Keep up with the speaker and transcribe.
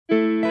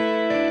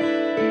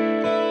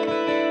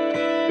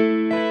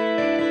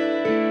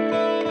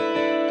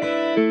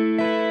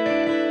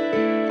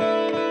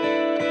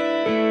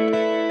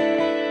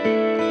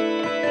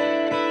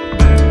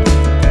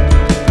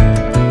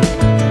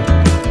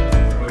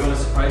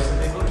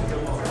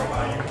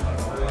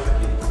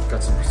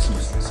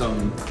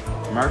some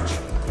merch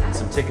and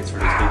some tickets for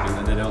these people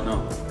that they don't know.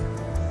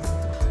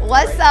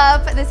 What's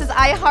up? This is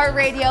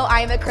iHeartRadio.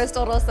 I'm at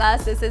Crystal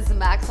Rosas. This is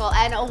Maxwell.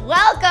 And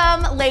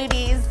welcome,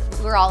 ladies.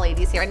 We're all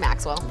ladies here in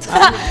Maxwell. to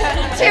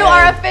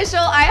our official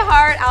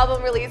iHeart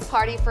album release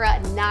party for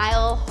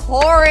Niall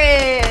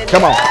Horan.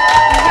 Come on.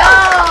 Yo,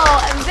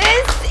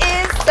 this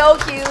is so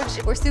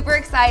huge. We're super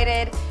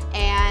excited.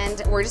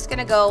 And we're just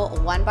gonna go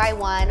one by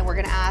one. We're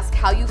gonna ask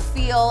how you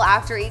feel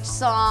after each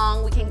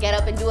song. We can get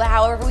up and do it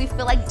however we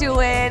feel like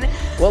doing.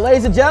 Well,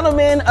 ladies and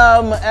gentlemen,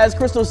 as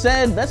Crystal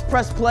said, let's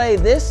press play.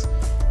 This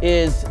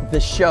is The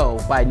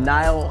Show by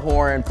Niall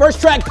Horan. First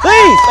track,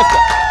 please. Let's go.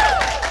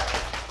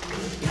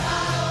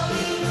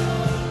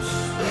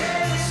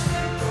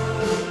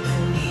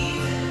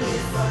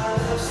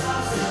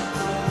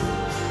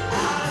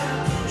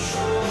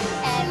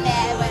 And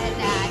then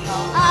when I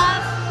go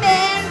up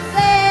in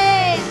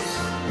flames,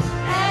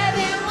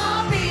 heaven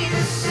won't be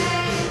the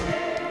same.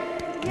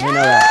 We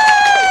know that.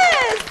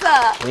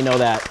 Yes! We know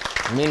that.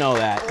 We know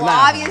that. Well,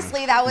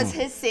 obviously that was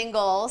his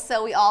single,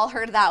 so we all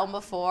heard that one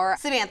before.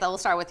 Samantha, we'll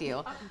start with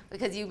you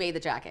because you made the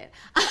jacket.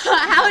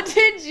 How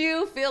did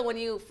you feel when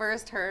you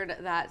first heard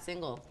that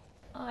single?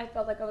 I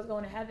felt like I was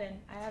going to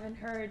heaven. I haven't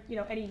heard,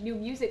 any new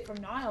music from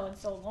Niall in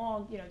so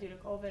long, due to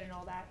COVID and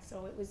all that.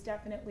 So it was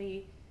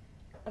definitely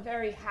a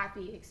very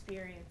happy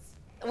experience.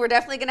 We're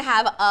definitely gonna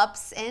have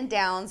ups and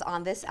downs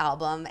on this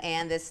album,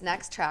 and this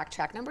next track,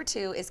 track number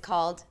 2, is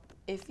called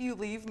If You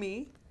Leave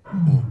Me.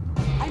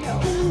 I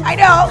know. I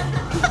know.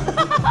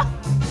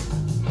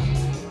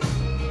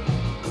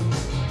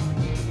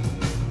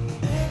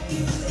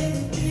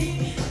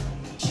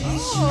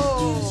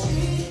 Oh.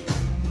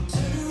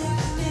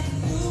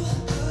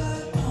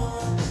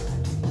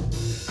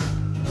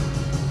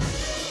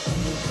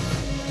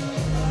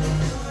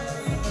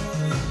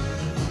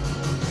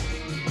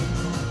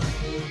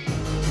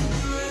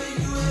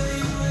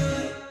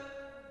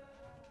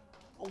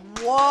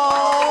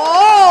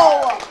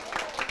 Whoa!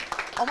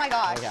 Oh my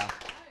gosh.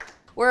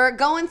 We're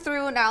going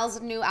through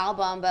Niall's new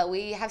album, but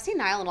we have seen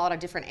Niall in a lot of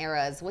different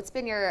eras. What's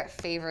been your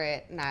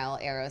favorite Niall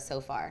era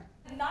so far?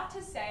 Not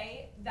to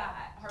say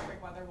that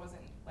Heartbreak Weather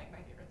wasn't like my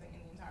favorite thing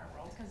in the entire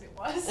world, because it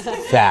was.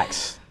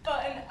 Facts.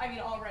 But I mean,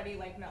 already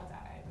like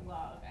Meltdown,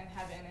 Love, and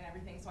Heaven and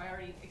everything, so I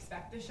already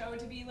expect the show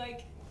to be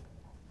like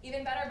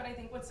even better. But I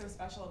think what's so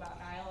special about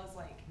Niall is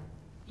like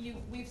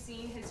we've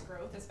seen his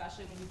growth,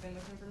 especially when you've been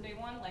with him from day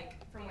one,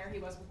 like from where he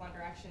was with One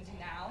Direction to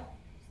now.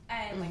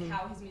 And like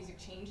how his music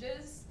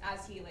changes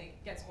as he like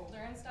gets older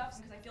and stuff,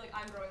 because I feel like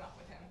I'm growing up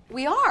with him.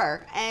 We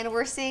are, and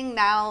we're seeing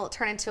Niall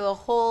turn into a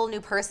whole new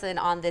person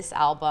on this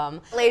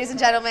album. Ladies and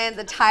gentlemen,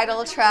 the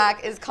title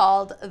track is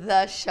called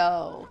The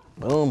Show.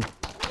 Boom.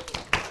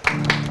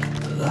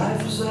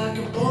 Life is like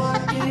a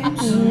board game.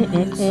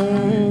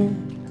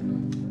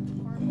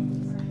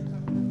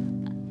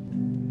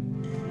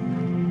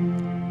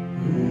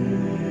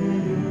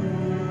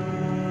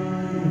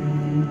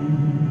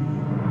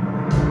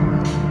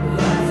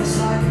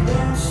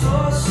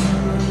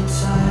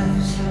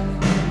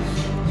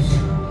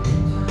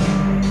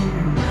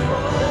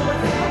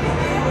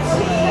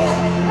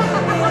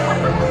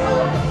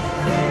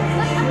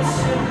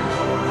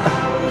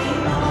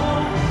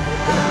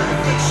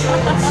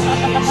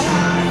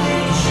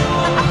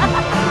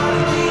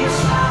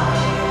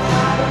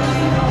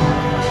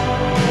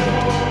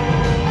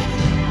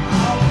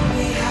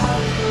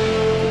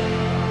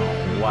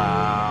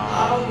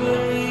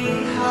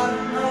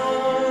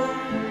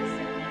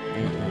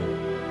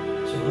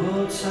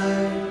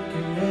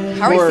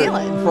 How are we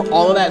feeling? For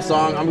all of that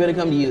song, I'm gonna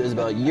come to you,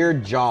 Isabel. Your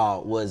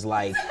jaw was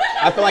like,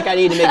 I feel like I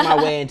need to make my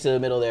way into the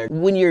middle there.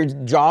 When your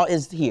jaw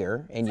is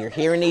here and you're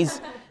hearing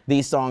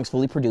these songs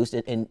fully produced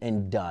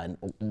and done,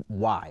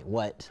 why?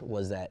 What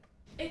was that?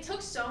 It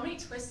took so many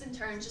twists and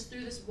turns just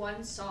through this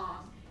one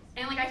song.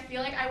 And like I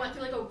feel like I went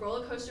through like a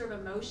roller coaster of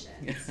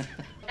emotions.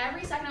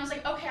 Every second I was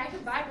like, okay, I can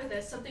vibe with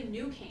this. Something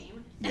new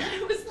came. And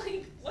I was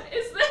like, what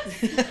is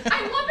this?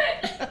 I love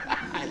it.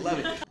 I love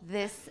it.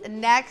 This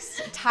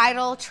next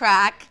title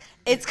track,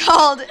 it's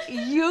called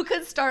You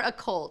Could Start a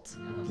Cult.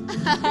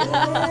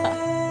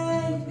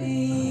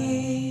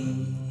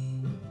 Maybe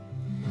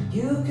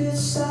you could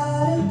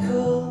start a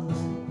cult,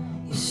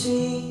 you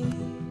see.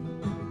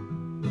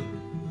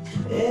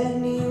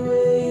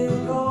 Anywhere you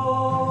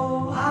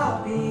go,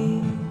 I'll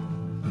be.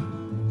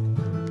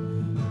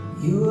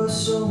 You are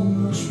so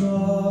much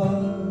more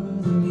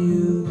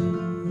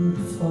than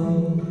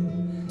beautiful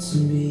to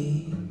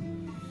me.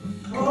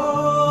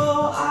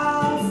 Oh,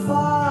 I'll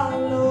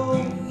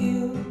follow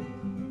you.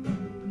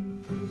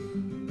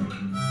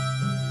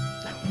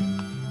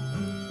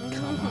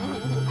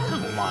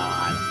 Come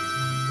on.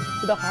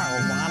 The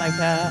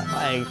harmonica,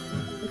 like,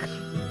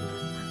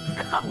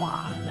 come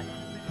on.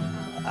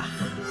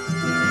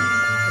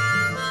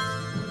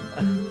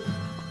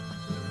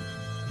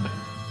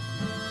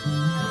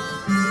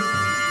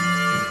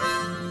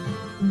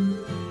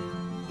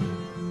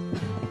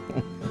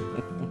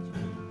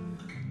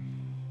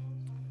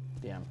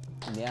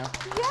 Yes!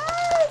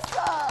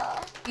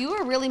 you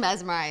were really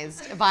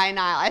mesmerized by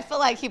Niall. I feel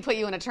like he put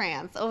you in a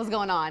trance. What was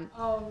going on?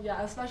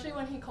 Yeah, especially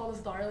when he called us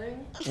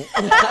darling.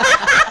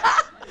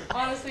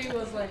 Honestly, it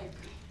was like,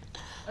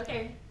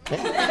 okay.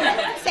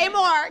 Say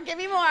more. Give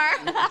me more.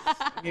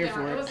 It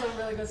was a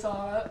really good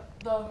song.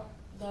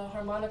 The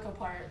harmonica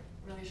part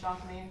really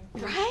shocked me.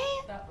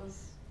 Right? That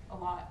was a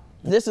lot.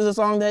 This is a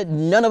song that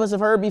none of us have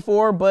heard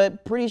before,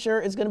 but pretty sure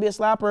it's going to be a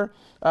slapper.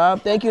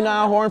 Thank you,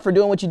 Niall Horan, for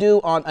doing what you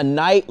do on a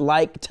night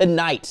like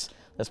tonight.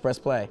 Let's press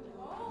play.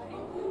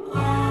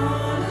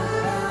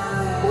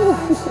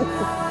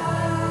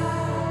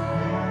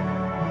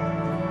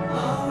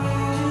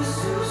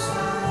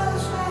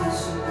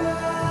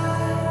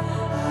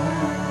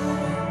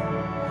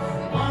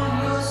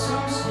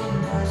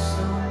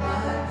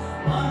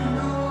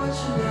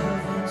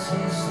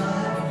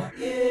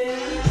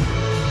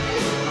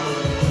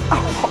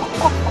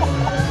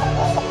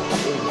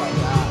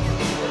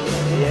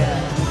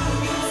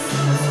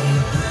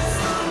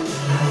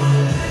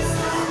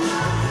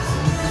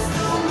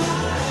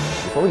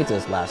 Before we get to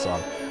this last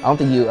song, I don't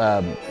think you,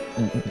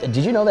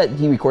 did you know that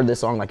he recorded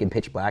this song like in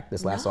pitch black,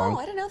 this last song? Oh,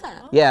 I didn't know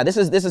that. Yeah, this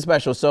is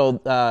special. So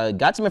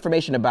got some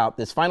information about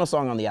this final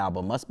song on the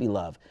album, Must Be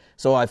Love.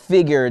 So I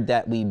figured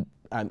that we,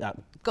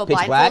 Go pitch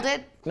black.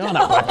 blindfolded? No,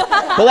 not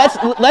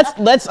blindfolded. But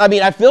let's, I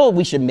mean, I feel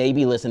we should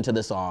maybe listen to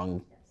the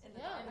song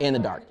in the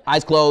dark.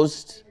 Eyes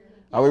closed.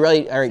 Are we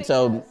ready? All right,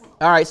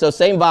 so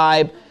same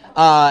vibe.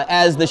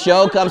 As the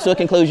show comes to a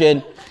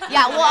conclusion.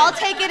 Yeah, we'll all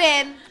take it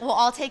in. We'll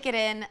all take it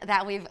in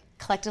that we've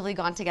collectively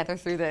gone together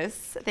through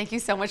this. Thank you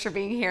so much for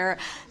being here.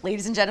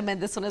 Ladies and gentlemen,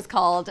 this one is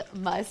called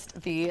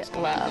Must Be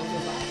Love.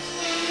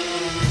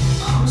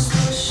 I'm a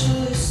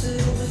specialist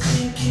at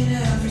overthinking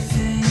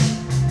everything.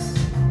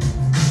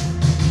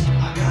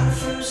 I got a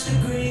first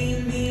degree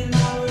in me and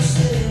my worst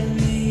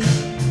enemy.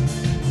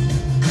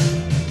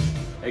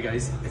 Hey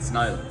guys, it's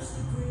Niall.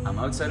 I'm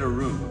outside a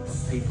room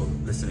of people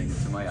listening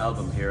to my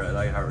album here at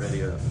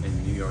iHeartRadio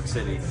in New York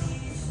City.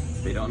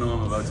 They don't know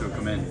I'm about to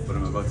come in, but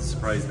I'm about to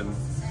surprise them.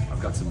 I've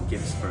got some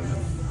gifts for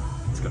them.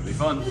 It's gonna be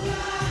fun.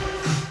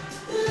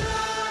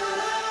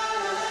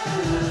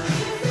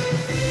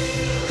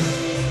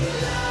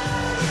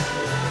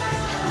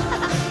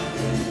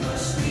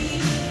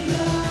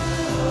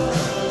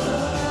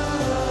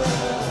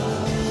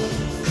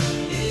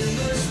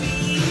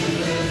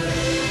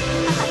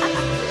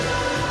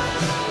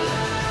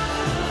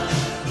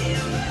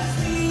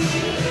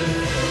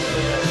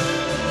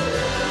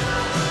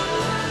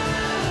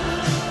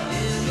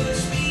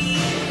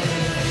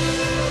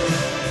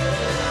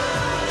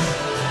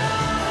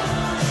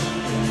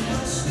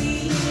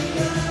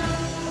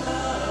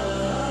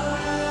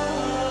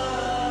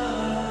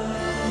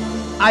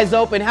 Eyes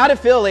open. How'd it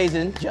feel, ladies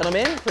and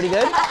gentlemen? Pretty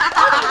good? You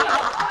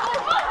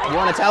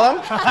want to tell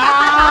them?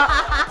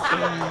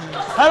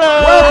 Hello!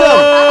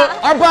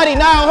 Welcome, our buddy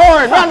Niall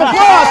Horan. Round of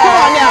applause. Come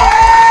on now.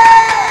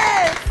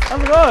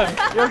 How's it going?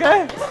 You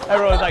okay?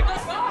 Everyone's like,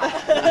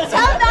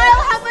 Tell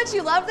Niall how much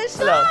you love this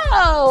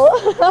show.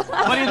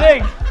 what do you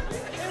think? So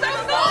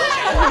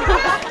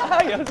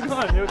Hi, how's it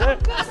going? You okay?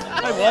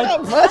 Hi,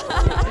 bud.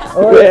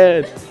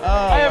 Good.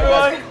 Hi,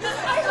 everyone.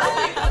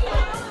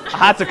 I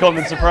had to come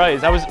and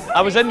surprise. I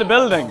was in the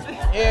building.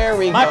 Here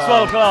we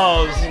Maxwell go.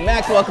 Claus.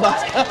 Maxwell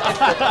Claus.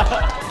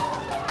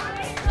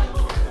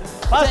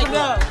 Pass him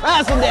down.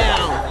 Pass him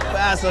down.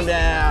 Pass him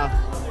down.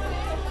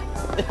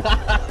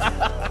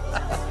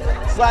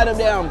 Slide him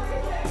down.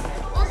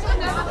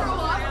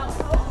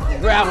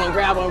 Grab him,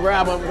 grab him,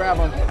 grab him, grab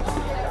him.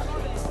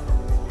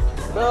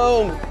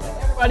 Boom.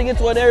 Everybody gets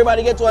one,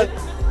 everybody gets one.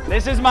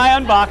 This is my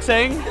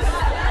unboxing.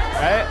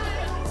 Right?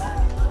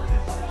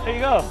 Here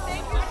you go.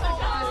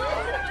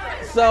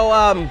 So,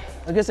 I was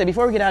gonna say,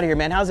 before we get out of here,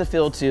 man, how does it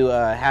feel to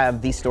have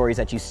these stories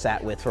that you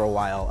sat with for a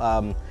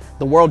while?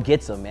 The world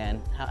gets them,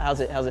 man. How's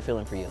it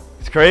feeling for you?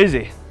 It's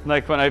crazy.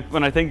 Like when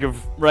I think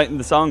of writing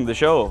the song, the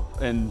show,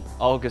 in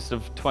August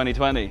of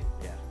 2020,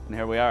 and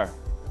here we are,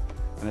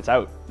 and it's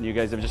out, and you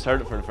guys have just heard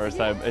it for the first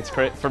time. It's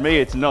for me,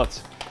 it's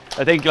nuts.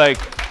 I think like,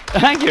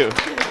 thank you.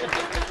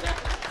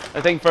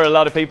 I think for a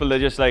lot of people, they're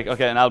just like,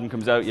 okay, an album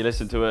comes out, you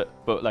listen to it,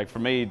 but like for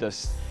me,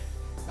 just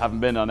having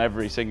been on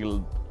every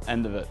single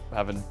end of it,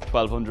 having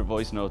 1,200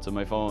 voice notes on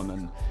my phone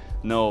and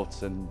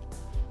notes and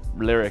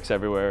lyrics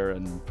everywhere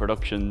and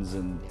productions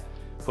and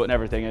putting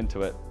everything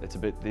into it.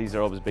 These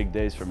are always big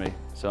days for me.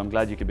 So I'm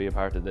glad you could be a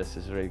part of this.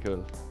 It's really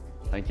cool.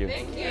 Thank you.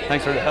 Thank you.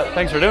 Thanks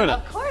for doing it.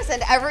 Of course,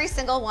 and every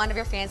single one of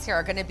your fans here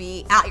are going to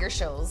be at your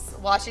shows,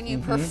 watching you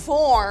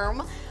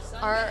perform.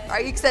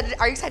 Are you excited?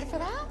 Are you excited for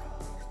that?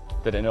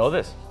 Did I know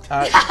this?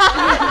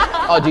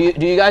 Oh, do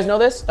you guys know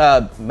this?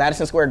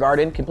 Madison Square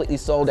Garden completely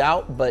sold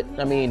out, but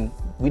I mean,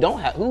 we don't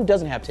have. Who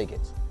doesn't have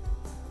tickets?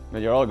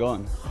 But you're all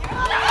going.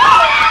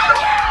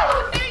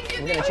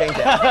 We're gonna change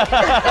that.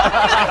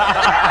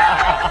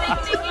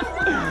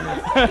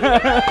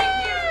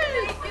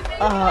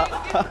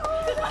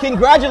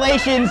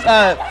 Congratulations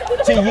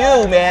to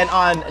you, man,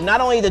 on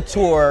not only the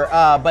tour,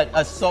 but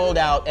a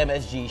sold-out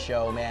MSG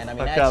show, man. I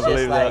mean, I that's can't just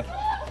believe like.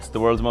 that. It's the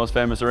world's most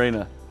famous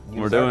arena.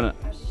 We're doing it.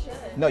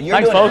 No, you're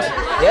Thanks, doing folks. it.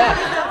 Yeah.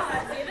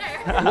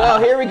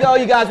 Well, here we go,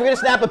 you guys. We're gonna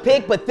snap a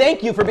pic, but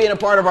thank you for being a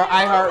part of our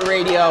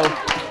iHeartRadio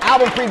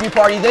album preview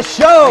party. The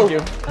show,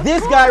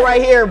 this guy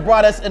right here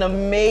brought us an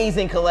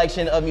amazing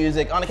collection of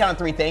music. On the count of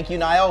 3, thank you,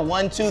 Niall.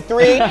 1, 2,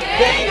 3.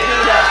 Thank you,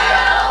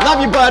 Niall.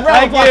 Love you, bud.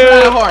 Round of applause for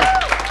Niall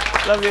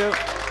Horan. Love you.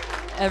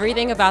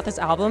 Everything about this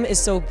album is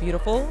so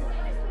beautiful.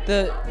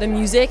 The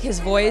music, his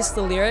voice,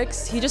 the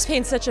lyrics, he just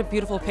paints such a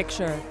beautiful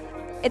picture.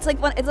 It's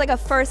like a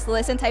first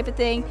listen type of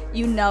thing.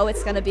 You know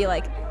it's gonna be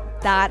like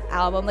that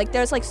album.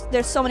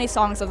 There's so many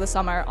songs of the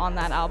summer on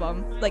that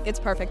album. Like it's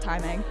perfect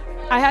timing.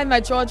 I had my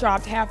jaw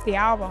dropped half the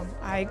album.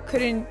 I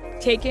couldn't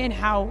take in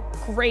how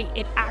great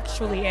it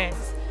actually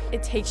is.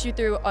 It takes you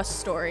through a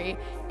story.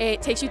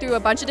 It takes you through a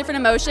bunch of different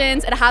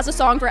emotions. It has a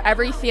song for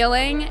every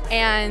feeling,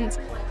 and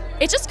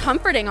it's just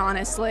comforting,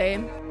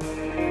 honestly.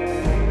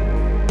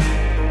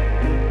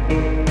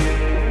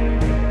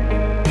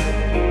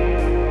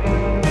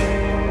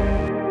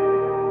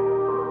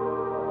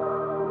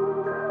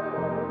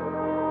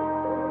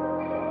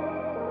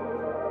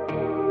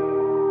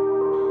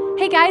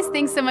 Hey guys,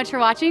 thanks so much for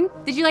watching.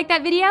 Did you like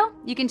that video?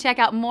 You can check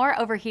out more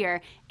over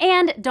here.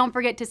 And don't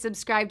forget to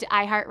subscribe to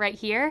iHeart right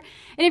here.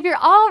 And if you're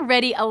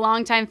already a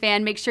longtime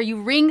fan, make sure you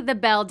ring the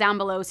bell down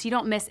below so you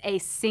don't miss a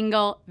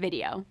single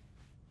video.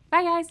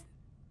 Bye guys.